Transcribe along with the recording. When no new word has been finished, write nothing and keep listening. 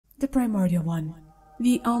the Primordial One,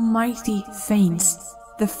 the Almighty Phanes,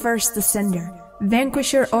 the first Descender,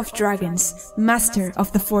 vanquisher of dragons, master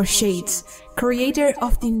of the four shades, creator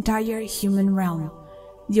of the entire human realm,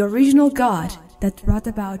 the original god that brought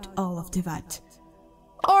about all of Teyvat.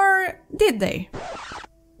 Or did they?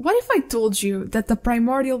 What if I told you that the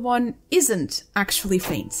Primordial One isn't actually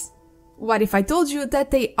Phanes? What if I told you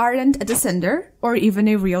that they aren't a Descender or even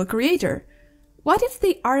a real creator? What if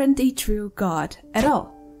they aren't a true god at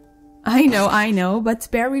all? I know, but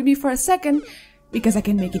bear with me for a second, because I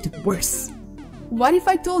can make it worse. What if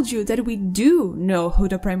I told you that we do know who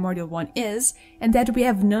the Primordial One is, and that we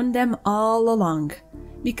have known them all along?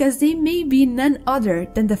 Because they may be none other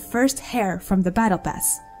than the first heir from the Battle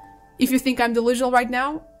Pass. If you think I'm delusional right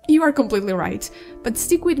now, you are completely right, but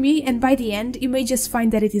stick with me and by the end you may just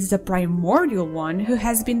find that it is the Primordial One who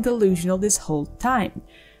has been delusional this whole time.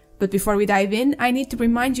 But before we dive in, I need to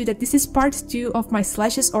remind you that this is part 2 of my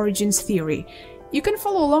Celestia's origins theory. You can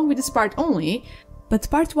follow along with this part only, but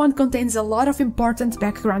part 1 contains a lot of important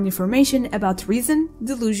background information about reason,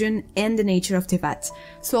 delusion, and the nature of Teyvat,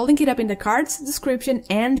 so I'll link it up in the cards, description,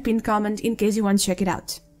 and pinned comment in case you want to check it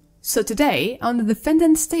out. So today, on the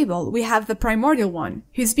defendant's table, we have the Primordial One,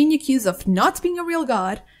 who's being accused of not being a real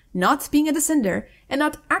god, not being a Descender, and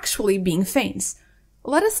not actually being Phanes.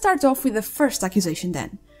 Let us start off with the first accusation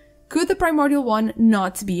then. Could the Primordial One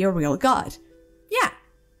not be a real god? Yeah,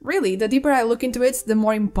 really, the deeper I look into it, the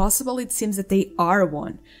more impossible it seems that they are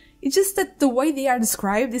one. It's just that the way they are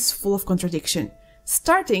described is full of contradiction,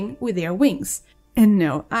 starting with their wings. And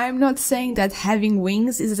no, I'm not saying that having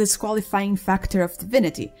wings is a disqualifying factor of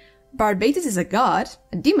divinity. Barbatus is a god,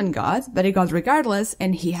 a demon god, but a god regardless,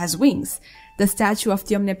 and he has wings. The statue of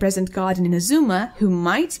the omnipresent god in Inazuma, who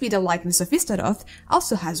might be the likeness of Istaroth,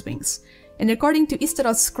 also has wings. And according to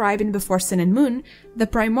Istaroth's scribe in Before Sun and Moon, the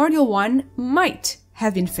Primordial One might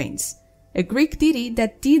have been Phanes, a Greek deity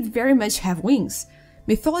that did very much have wings.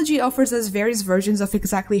 Mythology offers us various versions of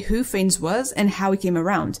exactly who Phanes was and how he came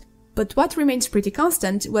around. But what remains pretty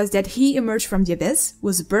constant was that he emerged from the abyss,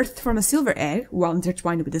 was birthed from a silver egg while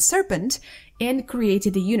intertwined with a serpent, and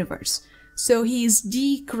created the universe. So he is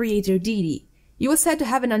the creator deity. He was said to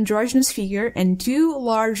have an androgynous figure and 2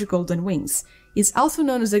 large golden wings. He is also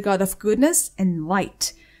known as the god of goodness and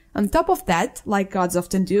light. On top of that, like gods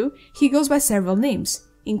often do, he goes by several names,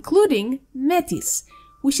 including Metis,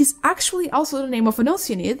 which is actually also the name of an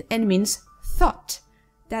Oceanid and means thought.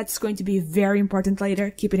 That's going to be very important later,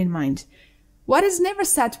 keep it in mind. What has never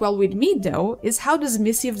sat well with me, though, is how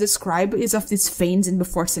dismissive the scribe is of these Phanes in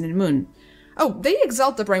Before Sun and Moon. Oh, they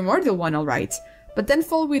exalt the Primordial One, alright, but then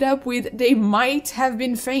follow it up with they might have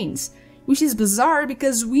been Phanes, which is bizarre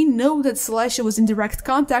because we know that Celestia was in direct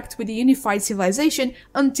contact with the unified civilization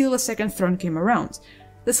until the Second Throne came around.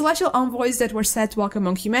 The celestial envoys that were set to welcome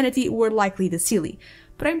among humanity were likely the Seelie,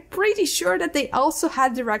 but I'm pretty sure that they also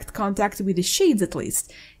had direct contact with the Shades at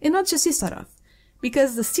least, and not just Istaroth,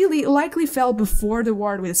 because the Seelie likely fell before the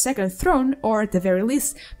war with the Second Throne, or at the very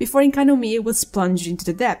least, before Enkanomiya was plunged into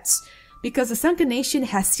the depths, because the Sunken Nation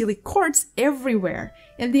has Seelie courts everywhere,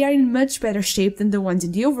 and they are in much better shape than the ones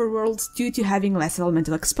in the overworld due to having less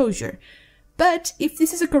elemental exposure. But if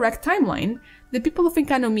this is a correct timeline, the people of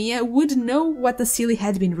Enkanomiya would know what the Seelie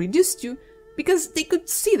had been reduced to, because they could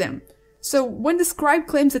see them. So when the scribe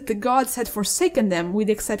claims that the gods had forsaken them with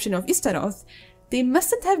the exception of Istaroth, they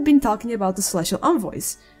mustn't have been talking about the celestial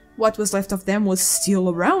envoys. What was left of them was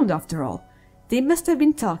still around after all. They must have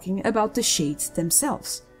been talking about the Shades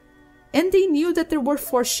themselves. And they knew that there were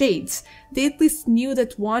 4 Shades. They at least knew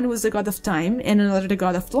that one was the god of time and another the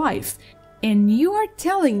god of life. And you are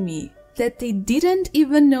telling me that they didn't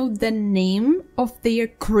even know the name of their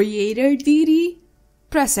creator deity?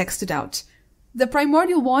 Press X to doubt. The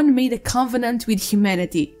Primordial One made a covenant with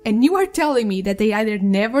humanity, and you are telling me that they either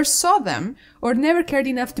never saw them, or never cared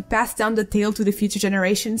enough to pass down the tale to the future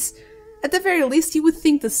generations? At the very least, you would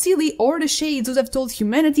think the Seelie or the Shades would have told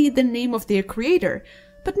humanity the name of their creator.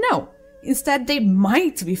 But no, instead they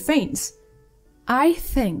might be Phanes. I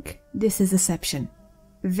think this is deception.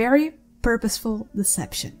 Very purposeful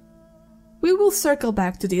deception. We will circle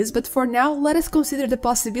back to this, but for now let us consider the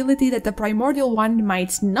possibility that the Primordial One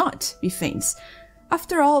might not be Phanes.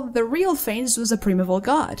 After all, the real Phanes was a primeval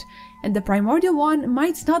god, and the Primordial One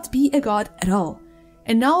might not be a god at all,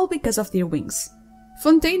 and all because of their wings.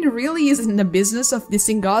 Fontaine really isn't in the business of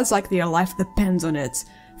dissing gods like their life depends on it.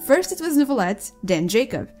 First it was Neuvillette, then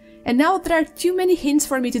Jacob, and now there are too many hints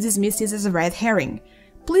for me to dismiss this as a red herring.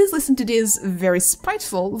 Please listen to this very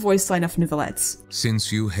spiteful voice line of Neuvillette's.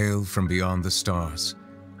 Since you hail from beyond the stars,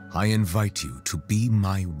 I invite you to be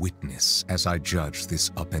my witness as I judge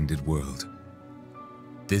this upended world.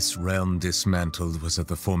 this realm dismantled was of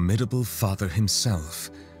the formidable father himself.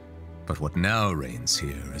 But what now reigns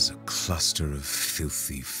here is a cluster of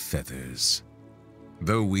filthy feathers.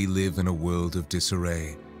 Though we live in a world of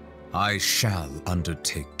disarray, I shall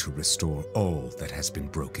undertake to restore all that has been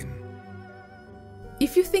broken.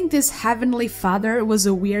 If you think this Heavenly Father was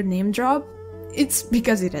a weird name drop, it's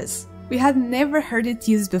because it is. We had never heard it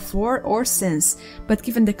used before or since, but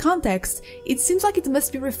given the context, it seems like it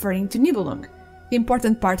must be referring to Nibelung. The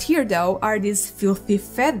important part here, though, are these filthy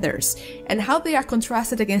feathers, and how they are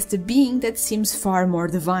contrasted against a being that seems far more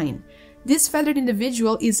divine. This feathered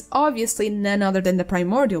individual is obviously none other than the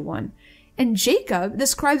Primordial One, and Jacob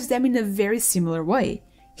describes them in a very similar way.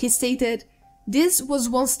 He stated, "This was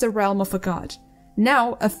once the realm of a god.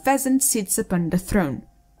 Now a pheasant sits upon the throne,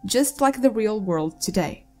 just like the real world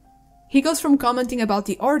today." He goes from commenting about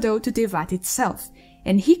the Ordo to Teyvat itself,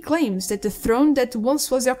 and he claims that the throne that once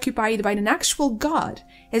was occupied by an actual god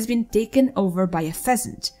has been taken over by a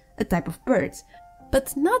pheasant, a type of bird.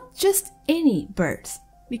 But not just any bird,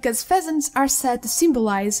 because pheasants are said to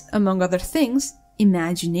symbolize, among other things,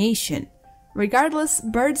 imagination. Regardless,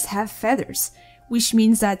 birds have feathers, which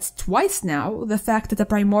means that twice now, the fact that the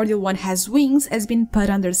Primordial One has wings has been put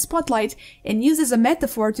under the spotlight and used as a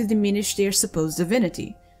metaphor to diminish their supposed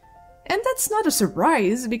divinity. And that's not a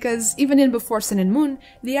surprise, because even in Before Sun and Moon,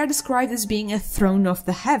 they are described as being a throne of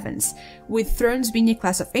the heavens, with thrones being a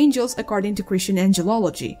class of angels according to Christian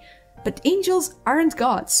angelology. But angels aren't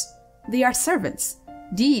gods, they are servants,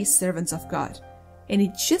 the servants of God. And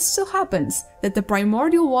it just so happens that the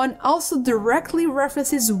Primordial One also directly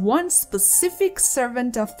references one specific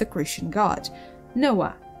servant of the Christian God,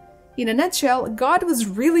 Noah. In a nutshell, God was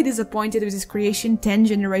really disappointed with his creation 10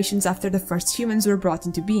 generations after the first humans were brought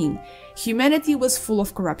into being. Humanity was full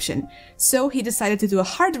of corruption, so he decided to do a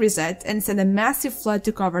hard reset and send a massive flood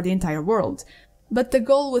to cover the entire world. But the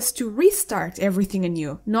goal was to restart everything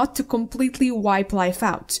anew, not to completely wipe life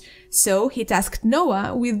out. So he tasked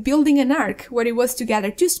Noah with building an ark where he was to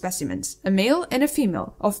gather 2 specimens, a male and a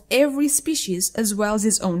female, of every species as well as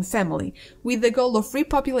his own family, with the goal of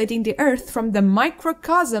repopulating the earth from the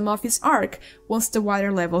microcosm of his ark once the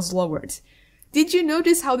water levels lowered. Did you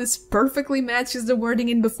notice how this perfectly matches the wording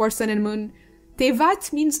in Before Sun and Moon?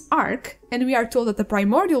 Teyvat means ark, and we are told that the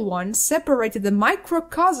Primordial One separated the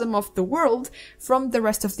microcosm of the world from the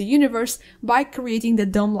rest of the universe by creating the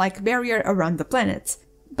dome-like barrier around the planet.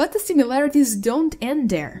 But the similarities don't end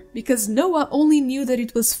there, because Noah only knew that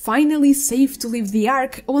it was finally safe to leave the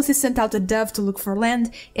ark once he sent out a dove to look for land,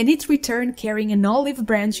 and it returned carrying an olive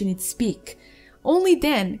branch in its beak. Only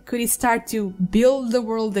then could he start to build the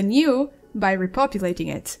world anew by repopulating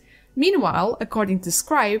it. Meanwhile, according to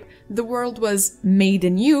Scribe, the world was made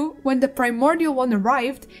anew when the Primordial One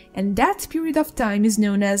arrived, and that period of time is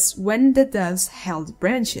known as when the doves held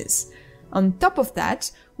branches. On top of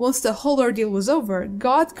that, once the whole ordeal was over,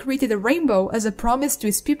 God created a rainbow as a promise to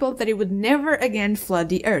his people that it would never again flood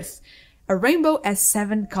the earth. A rainbow has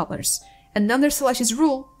 7 colors, and under Celestia's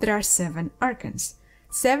rule there are 7 archons,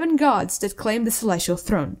 7 gods that claim the celestial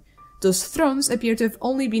throne. Those thrones appear to have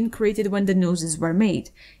only been created when the noses were made,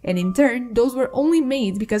 and in turn, those were only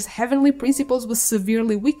made because heavenly principles was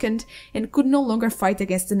severely weakened and could no longer fight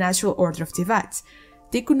against the natural order of Teyvat.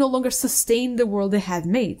 They could no longer sustain the world they had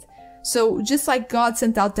made. So, just like God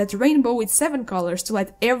sent out that rainbow with 7 colors to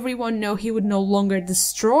let everyone know he would no longer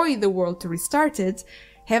destroy the world to restart it,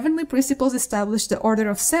 heavenly principles established the order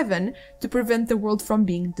of 7 to prevent the world from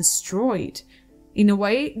being destroyed. In a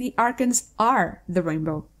way, the archons are the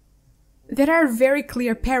rainbow. There are very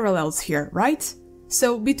clear parallels here, right?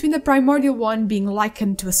 So, between the Primordial One being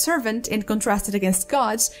likened to a servant and contrasted against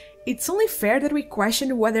gods, it's only fair that we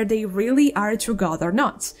question whether they really are a true god or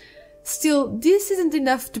not. Still, this isn't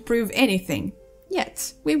enough to prove anything.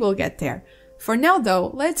 Yet, we will get there. For now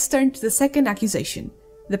though, let's turn to the second accusation.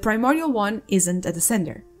 The Primordial One isn't a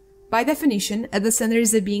descender. By definition, a descender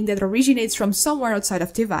is a being that originates from somewhere outside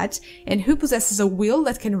of Teyvat, and who possesses a will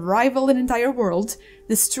that can rival an entire world,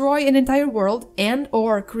 destroy an entire world, and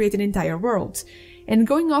or create an entire world. And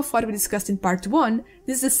going off what we discussed in part 1,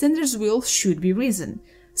 this descender's will should be reason,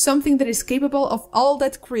 something that is capable of all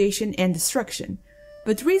that creation and destruction.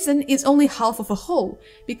 But reason is only half of a whole,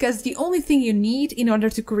 because the only thing you need in order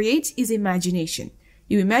to create is imagination.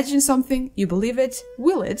 You imagine something, you believe it,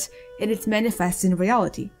 will it, and it manifests in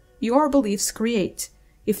reality. Your beliefs create.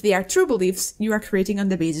 If they are true beliefs, you are creating on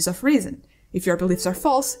the basis of reason. If your beliefs are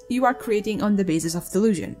false, you are creating on the basis of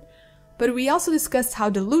delusion. But we also discussed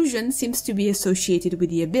how delusion seems to be associated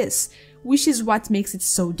with the abyss, which is what makes it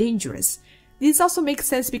so dangerous. This also makes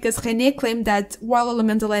sense because René claimed that while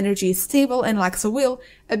elemental energy is stable and lacks a will,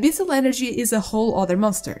 abyssal energy is a whole other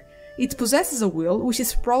monster. It possesses a will, which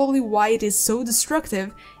is probably why it is so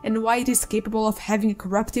destructive and why it is capable of having a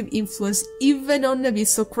corruptive influence even on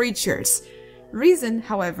abyssal creatures. Reason,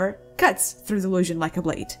 however, cuts through delusion like a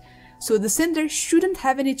blade, so the Descender shouldn't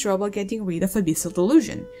have any trouble getting rid of abyssal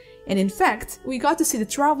delusion. And in fact, we got to see the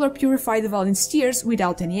Traveler purify the Valiant's tears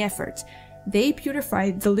without any effort. They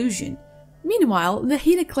purified delusion. Meanwhile,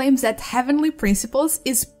 Nahida claims that Heavenly Principles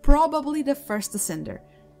is probably the first Descender.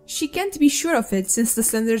 She can't be sure of it since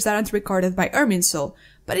Descenders aren't recorded by Irminsul,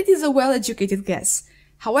 but it is a well-educated guess.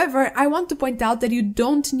 However, I want to point out that you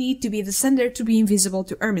don't need to be a Descender to be invisible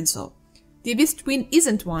to Irminsul. The Abyss Twin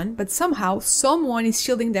isn't one, but somehow someone is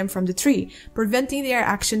shielding them from the tree, preventing their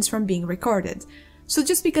actions from being recorded. So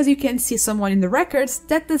just because you can't see someone in the records,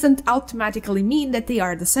 that doesn't automatically mean that they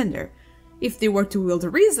are a Descender. If they were to wield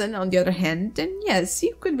reason, on the other hand, then yes,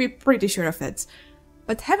 you could be pretty sure of it.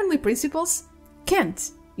 But Heavenly Principles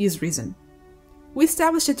can't use reason. We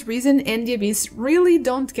established that reason and the Abyss really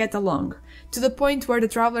don't get along, to the point where the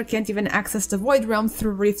Traveler can't even access the Void Realm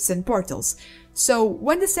through rifts and portals. So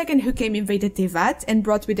when the Second Who came invaded Teyvat and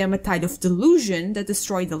brought with them a tide of delusion that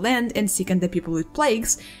destroyed the land and sickened the people with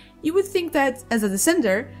plagues, you would think that, as a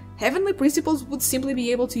Descender, Heavenly Principles would simply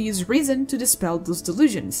be able to use reason to dispel those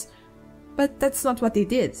delusions. But that's not what they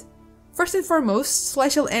did. First and foremost,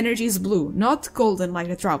 celestial energy is blue, not golden like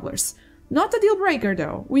the Travelers. Not a deal breaker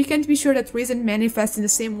though, we can't be sure that reason manifests in the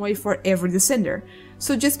same way for every Descender.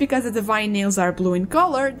 So just because the divine nails are blue in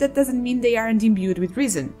color, that doesn't mean they aren't imbued with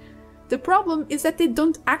reason. The problem is that they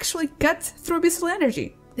don't actually cut through abyssal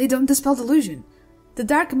energy. They don't dispel delusion. The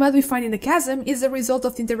dark mud we find in the chasm is the result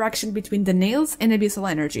of the interaction between the nails and abyssal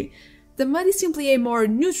energy. The mud is simply a more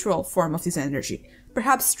neutral form of this energy,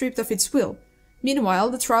 perhaps stripped of its will. Meanwhile,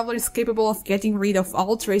 the Traveler is capable of getting rid of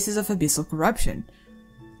all traces of abyssal corruption.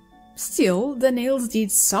 Still, the nails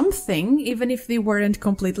did something, even if they weren't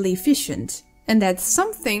completely efficient. And that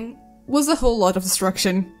something was a whole lot of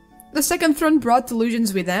destruction. The Second Throne brought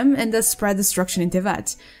delusions with them and thus spread destruction in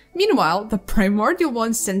Teyvat. Meanwhile, the Primordial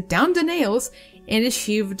One sent down the nails and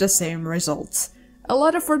achieved the same results. A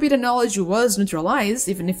lot of forbidden knowledge was neutralized,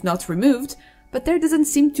 even if not removed, but there doesn't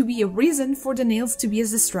seem to be a reason for the nails to be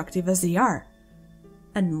as destructive as they are.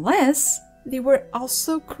 Unless they were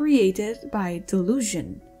also created by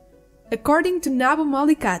delusion. According to Nabu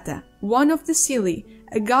Malikata, one of the Sili,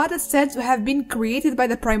 a goddess said to have been created by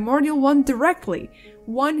the Primordial One directly,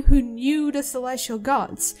 one who knew the celestial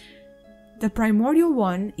gods. The Primordial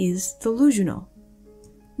One is delusional.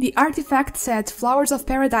 The artifact set Flowers of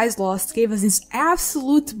Paradise Lost gave us this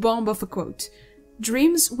absolute bomb of a quote.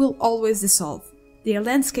 Dreams will always dissolve, their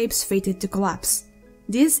landscapes fated to collapse.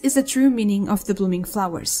 This is the true meaning of the blooming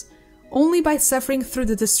flowers. Only by suffering through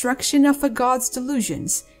the destruction of a god's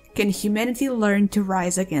delusions can humanity learn to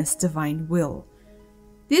rise against divine will.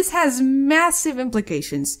 This has massive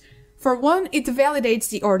implications. For one, it validates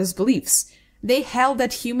the Order's beliefs. They held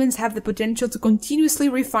that humans have the potential to continuously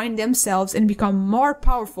refine themselves and become more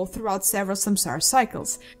powerful throughout several samsara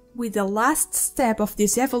cycles, with the last step of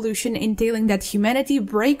this evolution entailing that humanity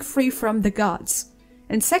break free from the gods.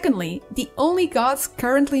 And secondly, the only gods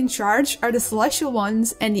currently in charge are the Celestial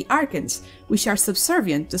Ones and the Archons, which are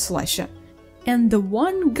subservient to Celestia. And the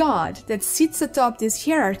one god that sits atop this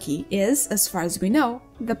hierarchy is, as far as we know,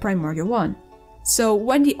 the Primordial One. So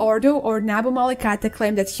when the Ordo or Nabu Malikata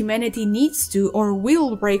claim that humanity needs to or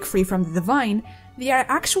will break free from the divine, they are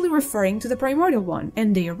actually referring to the Primordial One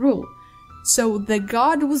and their rule. So the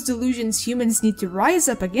god whose delusions humans need to rise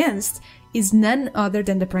up against is none other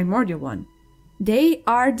than the Primordial One. They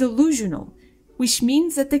are delusional, which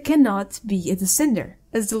means that they cannot be a Descender,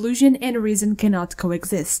 as delusion and reason cannot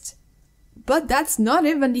coexist. But that's not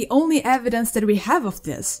even the only evidence that we have of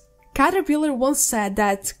this. Caterpillar once said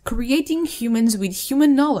that creating humans with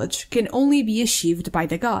human knowledge can only be achieved by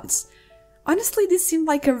the gods. Honestly, this seemed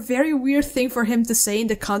like a very weird thing for him to say in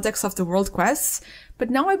the context of the world quests, but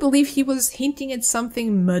now I believe he was hinting at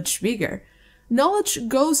something much bigger. Knowledge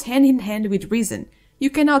goes hand in hand with reason. You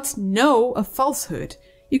cannot know a falsehood,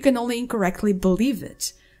 you can only incorrectly believe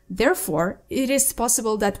it. Therefore, it is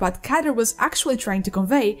possible that what Kader was actually trying to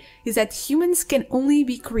convey is that humans can only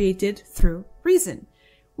be created through reason.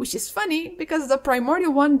 Which is funny, because the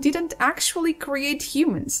Primordial One didn't actually create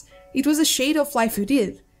humans. It was a shade of life who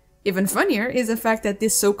did. Even funnier is the fact that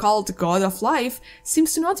this so-called god of life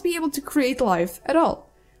seems to not be able to create life at all.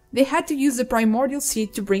 They had to use the primordial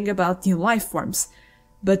seed to bring about new life forms.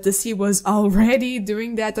 But the sea was already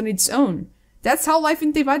doing that on its own. That's how life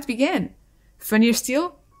in Teyvat began. Funnier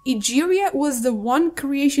still, Egeria was the one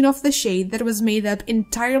creation of the Shade that was made up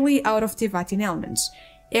entirely out of Teyvatian elements.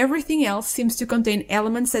 Everything else seems to contain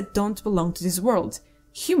elements that don't belong to this world,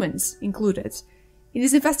 humans included. In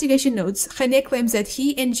his investigation notes, René claims that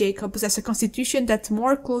he and Jacob possess a constitution that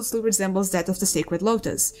more closely resembles that of the sacred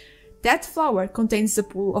lotus. That flower contains the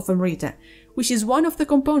pool of Amrita, which is one of the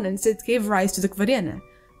components that gave rise to the Kvarena.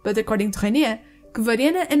 But according to René,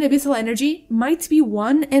 Kvarena and abyssal energy might be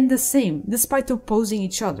one and the same, despite opposing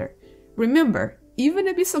each other. Remember, even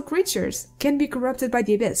abyssal creatures can be corrupted by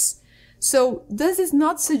the abyss. So, does this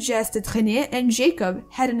not suggest that René and Jacob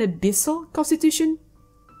had an abyssal constitution?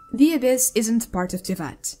 The abyss isn't part of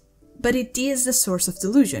Teyvat, but it is the source of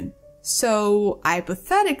delusion. So,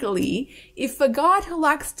 hypothetically, if a god who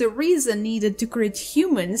lacks the reason needed to create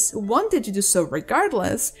humans wanted to do so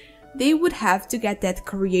regardless, they would have to get that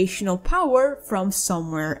creational power from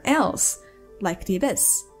somewhere else, like the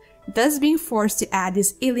abyss, thus being forced to add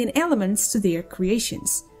these alien elements to their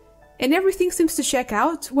creations. And everything seems to check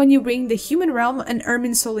out when you bring the human realm and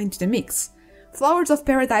Irminsul into the mix. Flowers of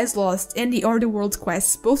Paradise Lost and the Order World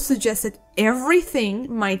quests both suggest that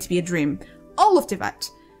everything might be a dream. All of Teyvat.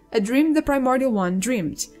 A dream the Primordial One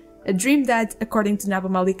dreamed. A dream that, according to Nabu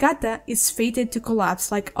Malikata, is fated to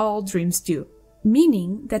collapse like all dreams do.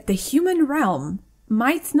 Meaning that the human realm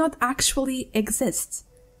might not actually exist.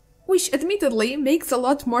 Which admittedly makes a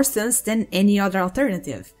lot more sense than any other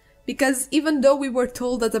alternative. Because even though we were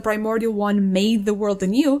told that the Primordial One made the world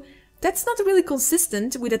anew, that's not really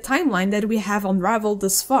consistent with the timeline that we have unraveled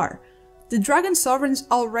thus far. The Dragon Sovereigns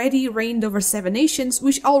already reigned over 7 nations,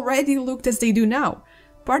 which already looked as they do now.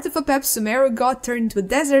 Part of Apep Sumeru got turned into a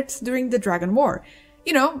desert during the Dragon War.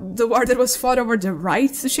 You know, the war that was fought over the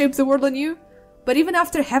right to shape the world anew. But even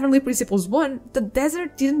after Heavenly Principles won, the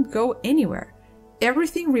desert didn't go anywhere.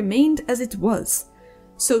 Everything remained as it was.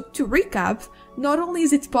 So, to recap, not only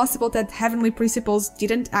is it possible that Heavenly Principles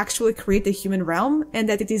didn't actually create the human realm and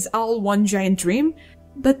that it is all one giant dream,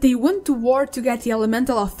 but they went to war to get the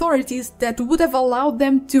elemental authorities that would have allowed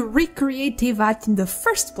them to recreate Teyvat in the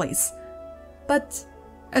first place. But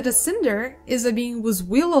a Descender is a being whose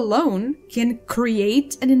will alone can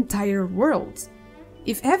create an entire world.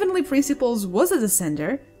 If Heavenly Principles was a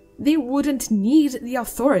Descender, they wouldn't need the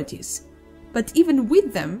authorities. But even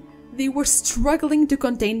with them, they were struggling to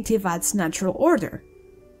contain Teyvat's natural order.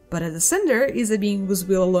 But a Descender is a being whose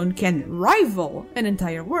will alone can rival an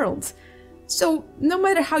entire world. So, no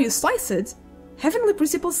matter how you slice it, Heavenly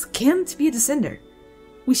Principles can't be a Descender.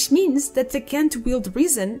 Which means that they can't wield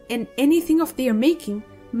reason, and anything of their making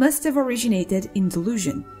must have originated in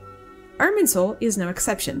delusion. Irminsul is no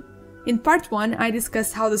exception. In part 1, I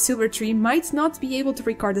discussed how the Silver Tree might not be able to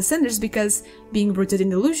record Descenders because, being rooted in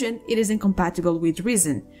delusion, it is incompatible with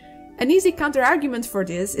reason. An easy counter-argument for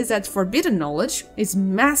this is that forbidden knowledge is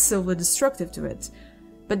massively destructive to it.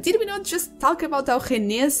 But did we not just talk about how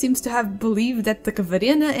René seems to have believed that the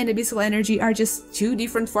Kvarena and abyssal energy are just 2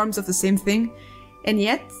 different forms of the same thing? And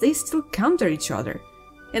yet, they still counter each other.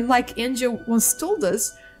 And like Enjo once told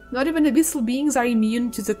us, not even abyssal beings are immune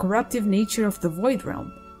to the corruptive nature of the Void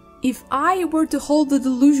Realm. If I were to hold the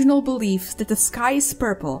delusional belief that the sky is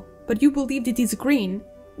purple, but you believed it is green,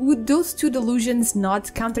 would those 2 delusions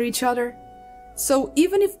not counter each other? So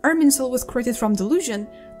even if Irminsul was created from delusion,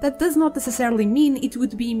 that does not necessarily mean it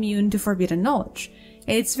would be immune to forbidden knowledge,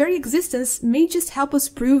 and its very existence may just help us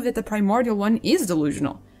prove that the Primordial One is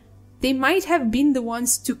delusional. They might have been the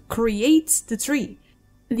ones to create the tree.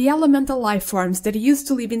 The elemental life forms that used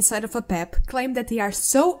to live inside of Apep claim that they are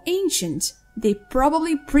so ancient, they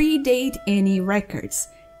probably predate any records.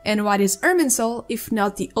 And what is Irminsul if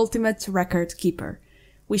not the ultimate record keeper?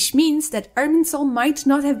 Which means that Irminsul might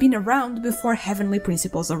not have been around before Heavenly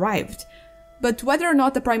Principles arrived. But whether or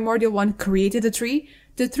not the Primordial One created the tree,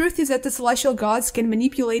 the truth is that the celestial gods can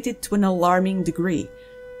manipulate it to an alarming degree.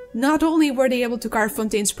 Not only were they able to carve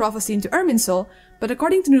Fontaine's prophecy into Irminsul, but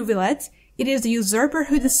according to Neuvillette, it is the usurper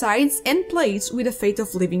who decides and plays with the fate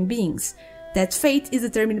of living beings. That fate is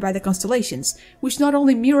determined by the constellations, which not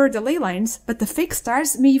only mirror the ley lines, but the fake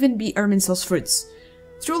stars may even be Irminsul's fruits.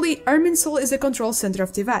 Truly, Irminsul is the control center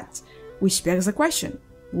of Teyvat, which begs the question,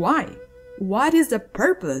 why? What is the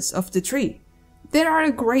purpose of the tree? There are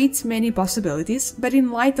a great many possibilities, but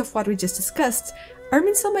in light of what we just discussed,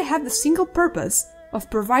 Irminsul may have the single purpose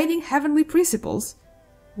of providing Heavenly Principles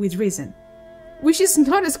with reason. Which is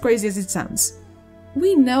not as crazy as it sounds.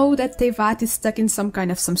 We know that Teyvat is stuck in some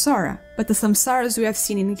kind of samsara, but the samsaras we have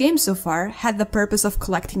seen in games so far had the purpose of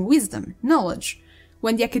collecting wisdom, knowledge.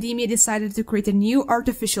 When the Academia decided to create a new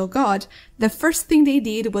artificial god, the first thing they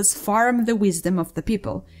did was farm the wisdom of the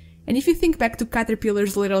people. And if you think back to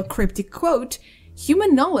Caterpillar's little cryptic quote,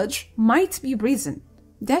 human knowledge might be reason.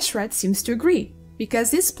 Dashrat seems to agree,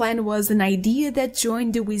 because this plan was an idea that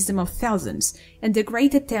joined the wisdom of thousands and the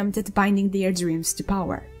great attempt at binding their dreams to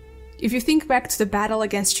power. If you think back to the battle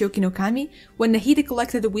against Shoki no Kami, when Nahida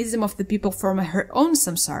collected the wisdom of the people from her own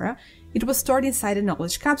samsara, it was stored inside a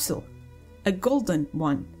knowledge capsule. A golden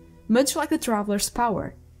one, much like the Traveler's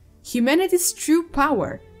power. Humanity's true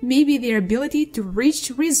power may be their ability to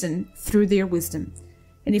reach reason through their wisdom.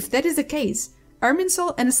 And if that is the case,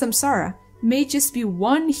 Irminsul and Samsara may just be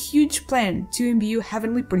one huge plan to imbue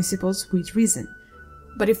heavenly principles with reason.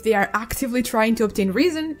 But if they are actively trying to obtain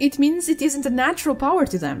reason, it means it isn't a natural power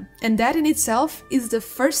to them, and that in itself is the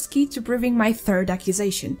first key to proving my third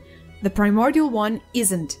accusation. The Primordial One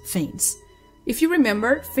isn't Phanes. If you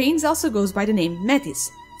remember, Phanes also goes by the name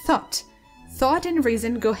Metis, thought. Thought and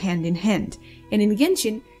reason go hand in hand, and in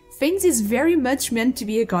Genshin, Phanes is very much meant to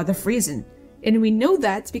be a god of reason. And we know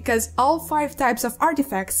that because all 5 types of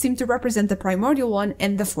artifacts seem to represent the Primordial One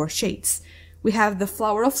and the 4 shades. We have the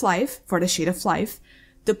Flower of Life, for the shade of life,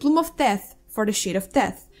 the Plume of Death, for the shade of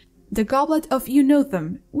death, the Goblet of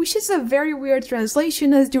You-Know-Them, which is a very weird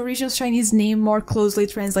translation as the original Chinese name more closely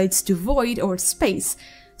translates to void or space,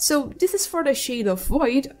 so this is for the shade of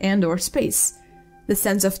void and or space. The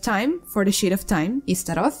Sands of Time, for the shade of time,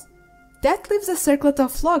 Istaroth. That leaves a circlet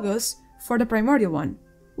of Logos, for the Primordial One.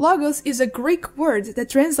 Logos is a Greek word that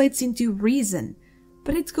translates into reason,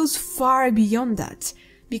 but it goes far beyond that,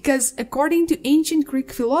 because according to ancient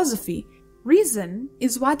Greek philosophy, reason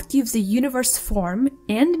is what gives the universe form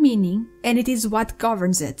and meaning, and it is what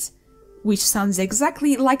governs it, which sounds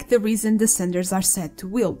exactly like the reason descenders are said to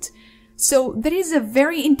wield. So there is a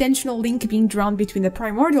very intentional link being drawn between the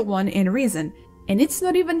Primordial One and reason, and it's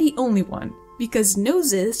not even the only one, because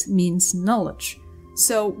gnosis means knowledge.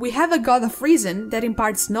 So we have a god of reason that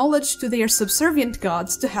imparts knowledge to their subservient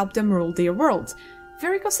gods to help them rule their world.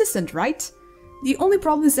 Very consistent, right? The only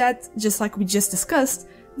problem is that, just like we just discussed,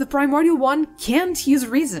 the Primordial One can't use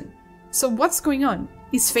reason. So what's going on?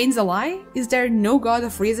 Is Phanes a lie? Is there no god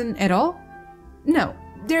of reason at all? No,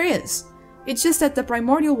 there is. It's just that the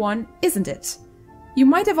Primordial One isn't it. You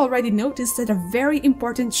might have already noticed that a very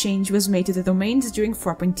important change was made to the domains during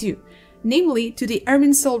 4.2, namely to the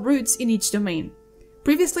Irminsul roots in each domain.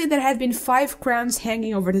 Previously there had been 5 crowns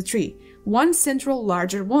hanging over the tree, 1 central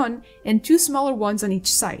larger one and 2 smaller ones on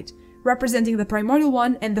each side, representing the Primordial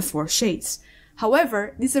One and the 4 shades.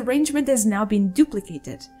 However, this arrangement has now been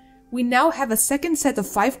duplicated. We now have a second set of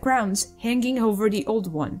 5 crowns hanging over the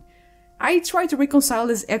old one. I tried to reconcile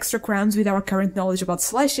these extra crowns with our current knowledge about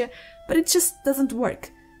Celestia, but it just doesn't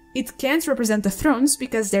work. It can't represent the thrones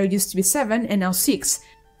because there used to be 7 and now 6.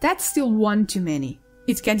 That's still 1 too many.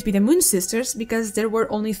 It can't be the Moon Sisters because there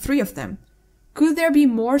were only 3 of them. Could there be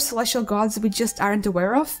more celestial gods we just aren't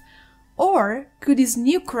aware of? Or could these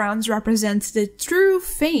new crowns represent the true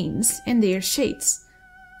Phanes and their shades?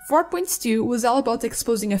 4.2 was all about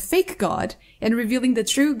exposing a fake god and revealing the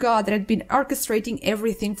true god that had been orchestrating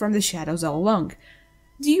everything from the shadows all along.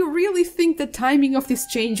 Do you really think the timing of this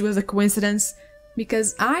change was a coincidence?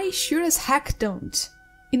 Because I sure as heck don't.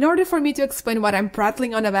 In order for me to explain what I'm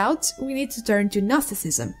prattling on about, we need to turn to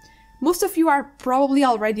Gnosticism. Most of you are probably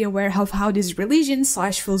already aware of how this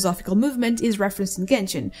religion/philosophical movement is referenced in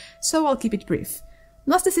Genshin, so I'll keep it brief.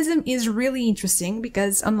 Gnosticism is really interesting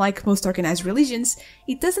because, unlike most organized religions,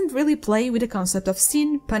 it doesn't really play with the concept of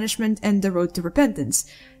sin, punishment, and the road to repentance.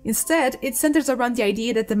 Instead, it centers around the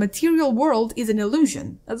idea that the material world is an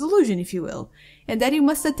illusion, a delusion if you will, and that you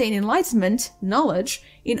must attain enlightenment, knowledge,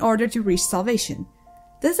 in order to reach salvation.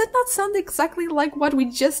 Does that not sound exactly like what we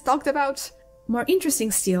just talked about? More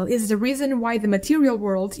interesting still is the reason why the material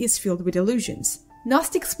world is filled with illusions.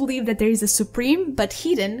 Gnostics believe that there is a supreme but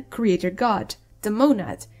hidden creator god, the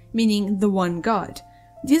monad, meaning the one god.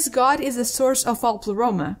 This god is the source of all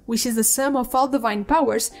pleroma, which is the sum of all divine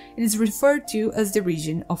powers and is referred to as the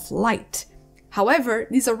region of light. However,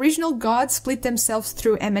 these original gods split themselves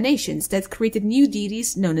through emanations that created new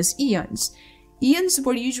deities known as eons. Eons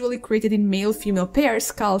were usually created in male-female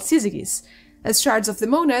pairs called syzygies. As shards of the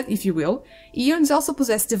monad, if you will, eons also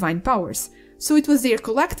possess divine powers, so it was their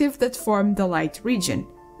collective that formed the light region.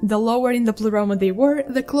 The lower in the pleroma they were,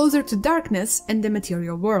 the closer to darkness and the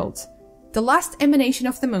material world. The last emanation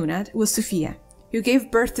of the monad was Sophia, who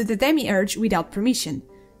gave birth to the demiurge without permission.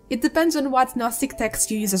 It depends on what Gnostic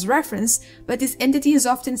text you use as reference, but this entity is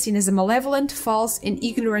often seen as a malevolent, false, and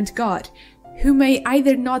ignorant god, who may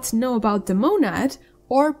either not know about the monad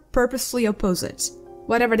or purposefully oppose it.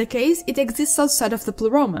 Whatever the case, it exists outside of the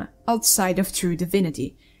pleroma, outside of true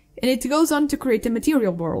divinity, and it goes on to create the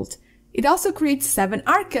material world. It also creates 7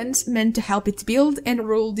 archons meant to help it build and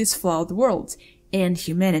rule this flawed world, and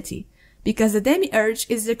humanity, because the Demiurge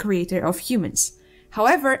is the creator of humans.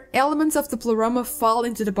 However, elements of the Pleroma fall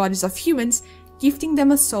into the bodies of humans, gifting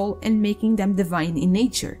them a soul and making them divine in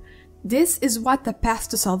nature. This is what the path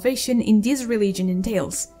to salvation in this religion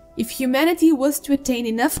entails. If humanity was to attain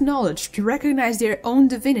enough knowledge to recognize their own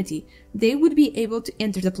divinity, they would be able to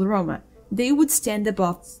enter the Pleroma. They would stand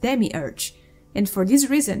above the Demiurge. And for this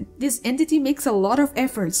reason, this entity makes a lot of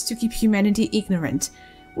efforts to keep humanity ignorant,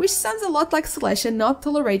 which sounds a lot like Celestia not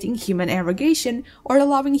tolerating human arrogation or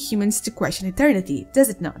allowing humans to question eternity, does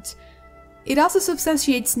it not? It also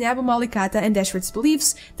substantiates Nabu Malikata and Deshret's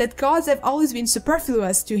beliefs that gods have always been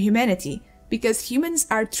superfluous to humanity, because humans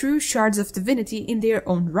are true shards of divinity in their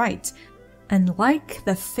own right, unlike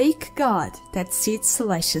the fake god that sits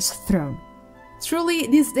Celestia's throne. Truly,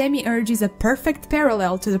 this Demiurge is a perfect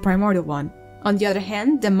parallel to the Primordial One. On the other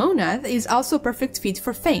hand, the Monad is also a perfect fit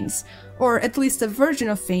for Phanes, or at least a version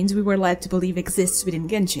of Phanes we were led to believe exists within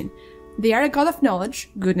Genshin. They are a god of knowledge,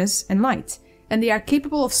 goodness, and light, and they are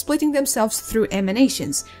capable of splitting themselves through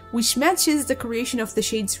emanations, which matches the creation of the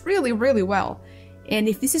Shades really well. And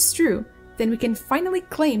if this is true, then we can finally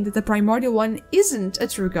claim that the Primordial One isn't a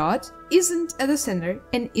true god, isn't a descender,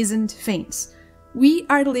 and isn't Phanes. We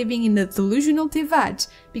are living in the delusional Teyvat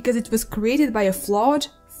because it was created by a flawed,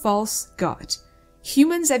 false god.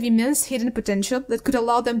 Humans have immense hidden potential that could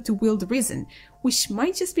allow them to wield reason, which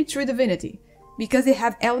might just be true divinity, because they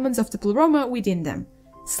have elements of the Pleroma within them.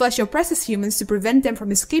 Celestia oppresses humans to prevent them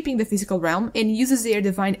from escaping the physical realm and uses their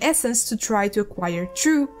divine essence to try to acquire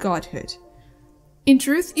true godhood. In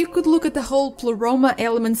truth, you could look at the whole Pleroma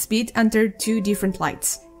elements bit under two different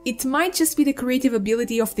lights. It might just be the creative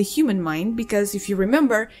ability of the human mind, because if you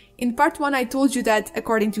remember, in part 1 I told you that,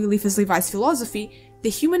 according to Eliphas Levi's philosophy, the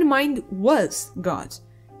human mind was God,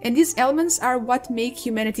 and these elements are what make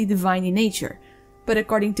humanity divine in nature. But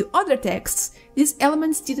according to other texts, these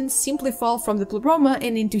elements didn't simply fall from the Pleroma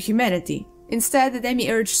and into humanity. Instead, the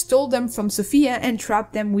Demiurge stole them from Sophia and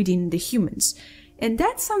trapped them within the humans. And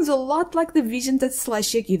that sounds a lot like the vision that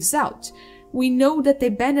Celestia gives out. We know that they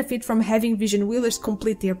benefit from having vision wielders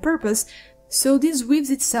complete their purpose, so this weaves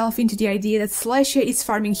itself into the idea that Celestia is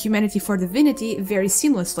farming humanity for divinity very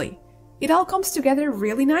seamlessly. It all comes together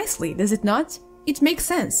really nicely, does it not? It makes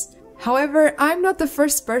sense. However, I'm not the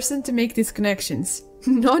first person to make these connections.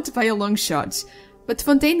 Not by a long shot. But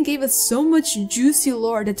Fontaine gave us so much juicy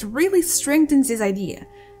lore that really strengthens his idea.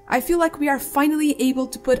 I feel like we are finally able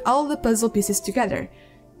to put all the puzzle pieces together.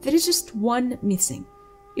 There is just one missing.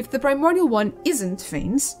 If the Primordial One isn't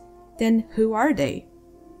Phanes, then who are they?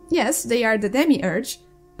 Yes, they are the Demiurge,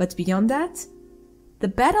 but beyond that? The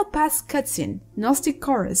Battle Pass cutscene, Gnostic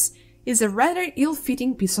Chorus, is a rather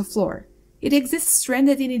ill-fitting piece of lore. It exists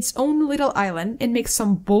stranded in its own little island and makes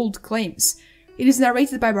some bold claims. It is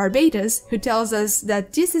narrated by Barbatus, who tells us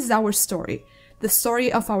that this is our story, the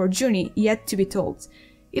story of our journey yet to be told.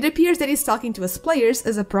 It appears that he's talking to us players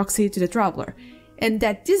as a proxy to the Traveler, and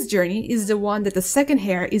that this journey is the one that the second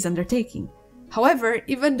heir is undertaking. However,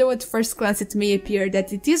 even though at first glance it may appear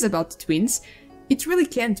that it is about the twins, it really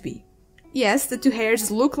can't be. Yes, the two heirs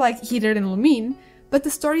look like Hither and Lumine, but the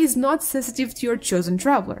story is not sensitive to your chosen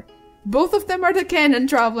Traveler. Both of them are the canon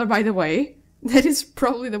Traveler, by the way. That is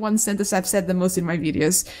probably the one sentence I've said the most in my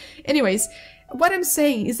videos. Anyways, what I'm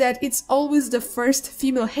saying is that it's always the first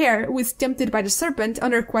female heir who is tempted by the serpent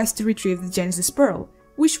on her quest to retrieve the Genesis Pearl,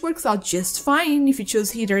 which works out just fine if you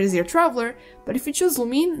chose Hither as your Traveler, but if you chose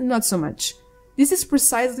Lumine, not so much. This is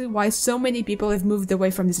precisely why so many people have moved away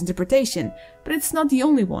from this interpretation, but it's not the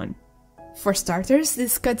only one. For starters,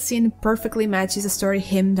 this cutscene perfectly matches the story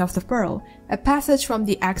Hymn of the Pearl, a passage from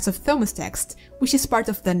the Acts of Thomas text, which is part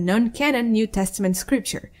of the non-canon New Testament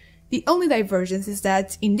scripture. The only divergence is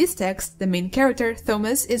that, in this text, the main character,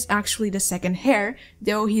 Thomas, is actually the second heir,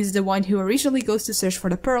 though he's the one who originally goes to search for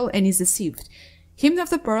the pearl and is deceived. Hymn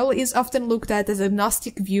of the Pearl is often looked at as a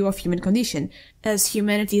Gnostic view of human condition, as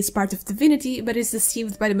humanity is part of divinity but is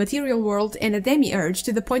deceived by the material world and a demiurge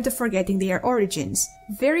to the point of forgetting their origins.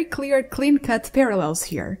 Very clear, clean-cut parallels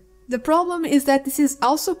here. The problem is that this is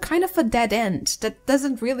also kind of a dead end that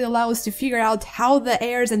doesn't really allow us to figure out how the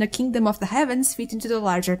heirs and the kingdom of the heavens fit into the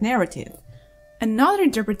larger narrative. Another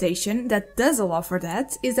interpretation that does allow for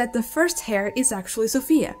that is that the first heir is actually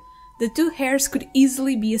Sophia. The two heirs could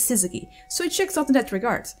easily be a syzygy, so it checks out in that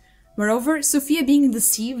regard. Moreover, Sophia being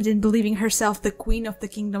deceived and believing herself the queen of the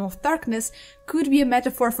kingdom of darkness could be a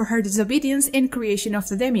metaphor for her disobedience and creation of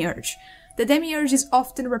the demiurge. The demiurge is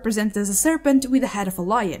often represented as a serpent with the head of a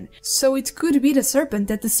lion, so it could be the serpent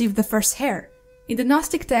that deceived the first heir. In the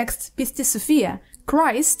Gnostic text Pistis Sophia,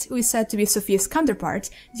 Christ, who is said to be Sophia's counterpart,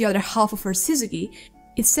 the other half of her syzygy,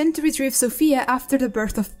 is sent to retrieve Sophia after the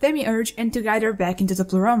birth of Demiurge and to guide her back into the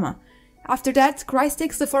Pleroma. After that, Christ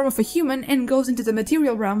takes the form of a human and goes into the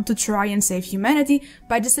material realm to try and save humanity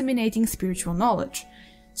by disseminating spiritual knowledge.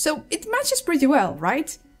 So it matches pretty well,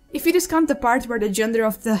 right? If you discount the part where the gender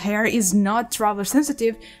of the hair is not traveler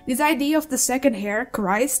sensitive, this idea of the second hair,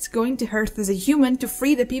 Christ, going to Earth as a human to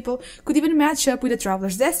free the people could even match up with the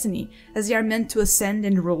traveler's destiny, as they are meant to ascend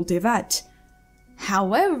and rule Teyvat.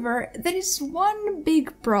 However, there is one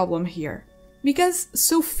big problem here, because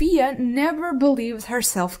Sophia never believed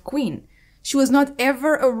herself queen. She was not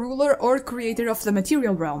ever a ruler or creator of the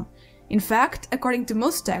material realm. In fact, according to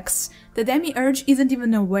most texts, the Demiurge isn't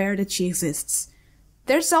even aware that she exists.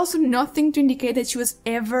 There's also nothing to indicate that she was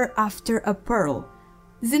ever after a pearl.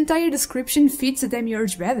 This entire description fits the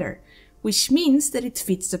Demiurge better, which means that it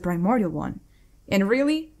fits the Primordial One. And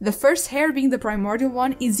really, the first hair being the Primordial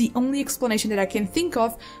One is the only explanation that I can think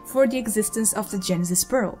of for the existence of the Genesis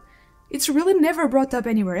Pearl. It's really never brought up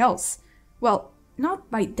anywhere else. Well, not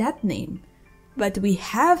by that name. But we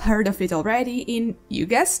have heard of it already in, you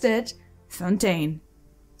guessed it, Fontaine.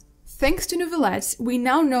 Thanks to Neuvillette, we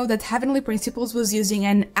now know that Heavenly Principles was using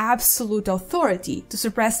an absolute authority to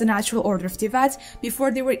suppress the natural order of Teyvat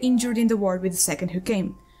before they were injured in the war with the Second Who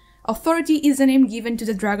Came. Authority is a name given to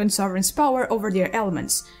the Dragon Sovereign's power over their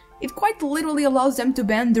elements. It quite literally allows them to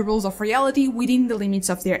bend the rules of reality within the limits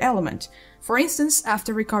of their element. For instance,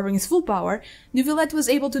 after recovering his full power, Neuvillette was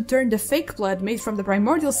able to turn the fake blood made from the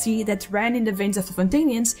primordial sea that ran in the veins of the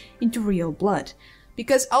Fontainians into real blood,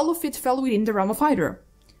 because all of it fell within the realm of Hydro.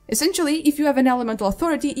 Essentially, if you have an elemental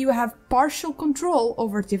authority, you have partial control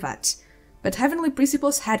over Teyvat. But Heavenly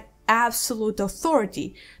Principles had absolute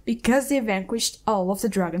authority, because they vanquished all of the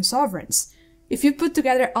Dragon Sovereigns. If you put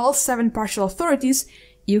together all 7 partial authorities,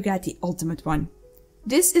 you got the ultimate one.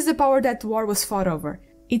 This is the power that war was fought over.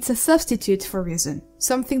 It's a substitute for reason,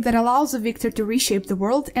 something that allows the victor to reshape the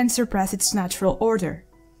world and suppress its natural order.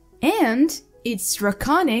 And it's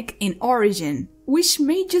draconic in origin, which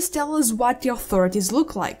may just tell us what the authorities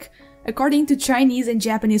look like. According to Chinese and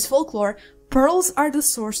Japanese folklore, pearls are the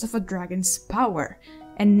source of a dragon's power.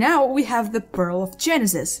 And now we have the Pearl of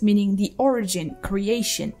Genesis, meaning the origin,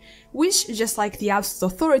 creation, which, just like the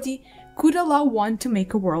absolute authority, could allow one to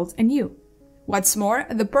make a world anew. What's more,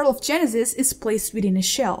 the Pearl of Genesis is placed within a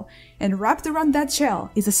shell, and wrapped around that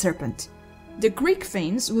shell is a serpent. The Greek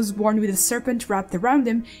Phanes was born with a serpent wrapped around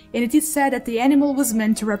him, and it is said that the animal was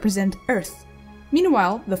meant to represent Earth.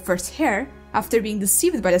 Meanwhile, the first hair, after being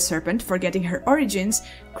deceived by the serpent, forgetting her origins,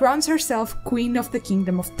 crowns herself Queen of the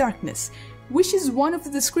Kingdom of Darkness, which is one of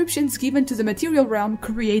the descriptions given to the material realm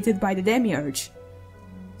created by the Demiurge.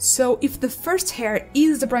 So if the first hair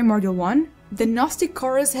is the Primordial One, the Gnostic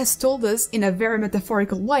chorus has told us, in a very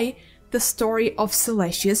metaphorical way, the story of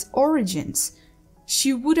Celestia's origins.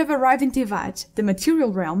 She would have arrived in Teyvat, the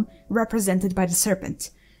material realm, represented by the serpent.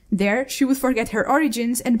 There, she would forget her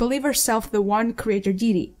origins and believe herself the one creator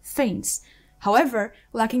deity, Phanes. However,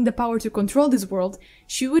 lacking the power to control this world,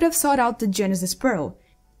 she would have sought out the Genesis Pearl,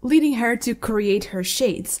 leading her to create her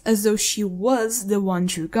shades, as though she was the one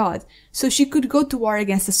true god, so she could go to war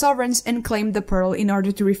against the sovereigns and claim the pearl in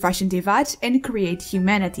order to refashion Teyvat and create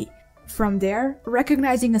humanity. From there,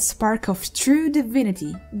 recognizing a spark of true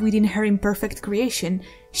divinity within her imperfect creation,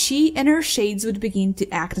 she and her shades would begin to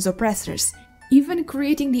act as oppressors, even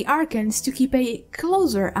creating the Archons to keep a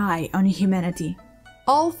closer eye on humanity.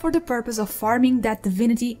 All for the purpose of farming that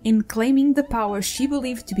divinity and claiming the power she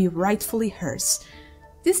believed to be rightfully hers.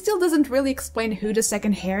 This still doesn't really explain who the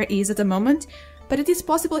second hair is at the moment, but it is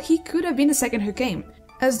possible he could have been the second who came,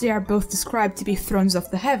 as they are both described to be thrones of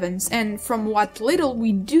the heavens, and from what little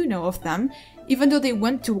we do know of them, even though they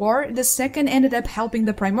went to war, the second ended up helping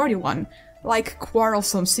the Primordial One, like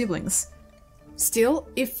quarrelsome siblings. Still,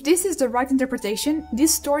 if this is the right interpretation,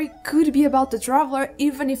 this story could be about the Traveler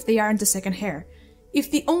even if they aren't the second hair. If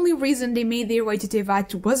the only reason they made their way to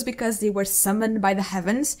Teyvat was because they were summoned by the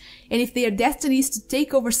heavens, and if their destiny is to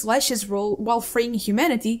take over Celestia's role while freeing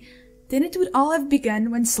humanity, then it would all have begun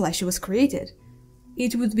when Celestia was created.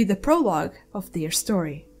 It would be the prologue of their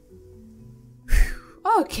story.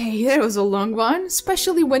 Okay, that was a long one,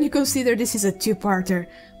 especially when you consider this is a two-parter.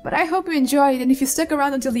 But I hope you enjoyed, and if you stuck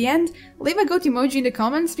around until the end, leave a goat emoji in the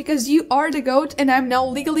comments, because you are the goat and I'm now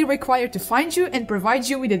legally required to find you and provide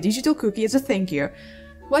you with a digital cookie as a thank you.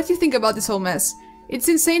 What do you think about this whole mess? It's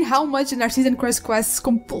insane how much the Narcissian Crest quests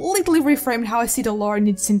completely reframed how I see the lore in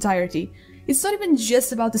its entirety. It's not even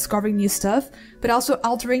just about discovering new stuff, but also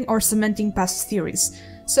altering or cementing past theories.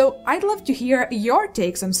 So I'd love to hear your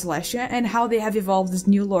takes on Celestia and how they have evolved as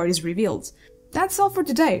new lore is revealed. That's all for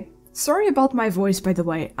today. Sorry about my voice, by the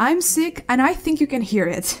way. I'm sick and I think you can hear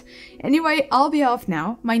it. Anyway, I'll be off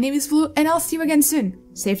now. My name is Blue and I'll see you again soon.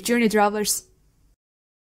 Safe journey, travelers.